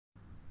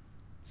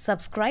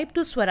Subscribe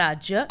to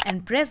Swarajya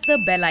and press the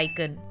bell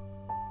icon.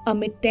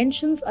 Amid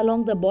tensions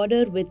along the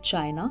border with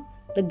China,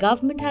 the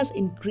government has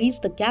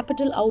increased the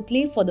capital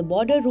outlay for the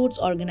Border Roads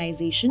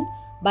Organization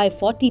by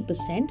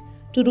 40%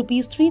 to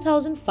Rs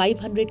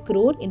 3,500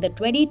 crore in the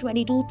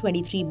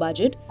 2022-23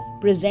 budget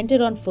presented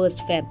on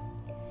 1st Feb.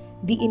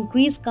 The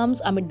increase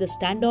comes amid the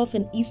standoff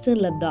in eastern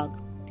Ladakh.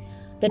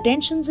 The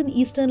tensions in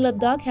eastern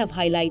Ladakh have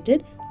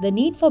highlighted the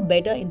need for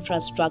better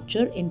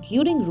infrastructure,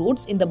 including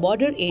roads in the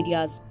border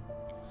areas.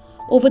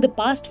 Over the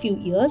past few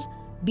years,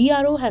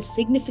 BRO has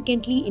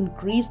significantly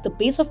increased the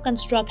pace of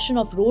construction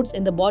of roads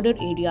in the border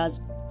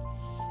areas.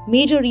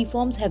 Major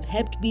reforms have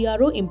helped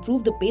BRO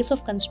improve the pace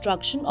of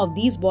construction of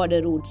these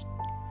border roads.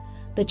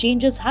 The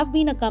changes have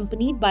been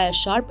accompanied by a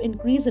sharp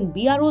increase in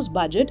BRO's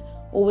budget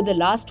over the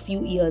last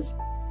few years.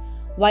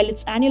 While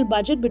its annual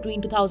budget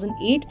between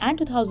 2008 and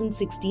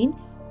 2016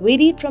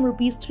 varied from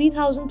Rs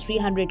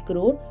 3,300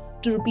 crore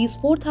to Rs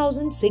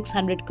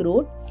 4,600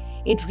 crore,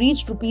 it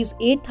reached Rs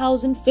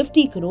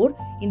 8,050 crore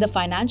in the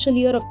financial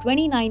year of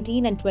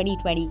 2019 and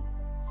 2020.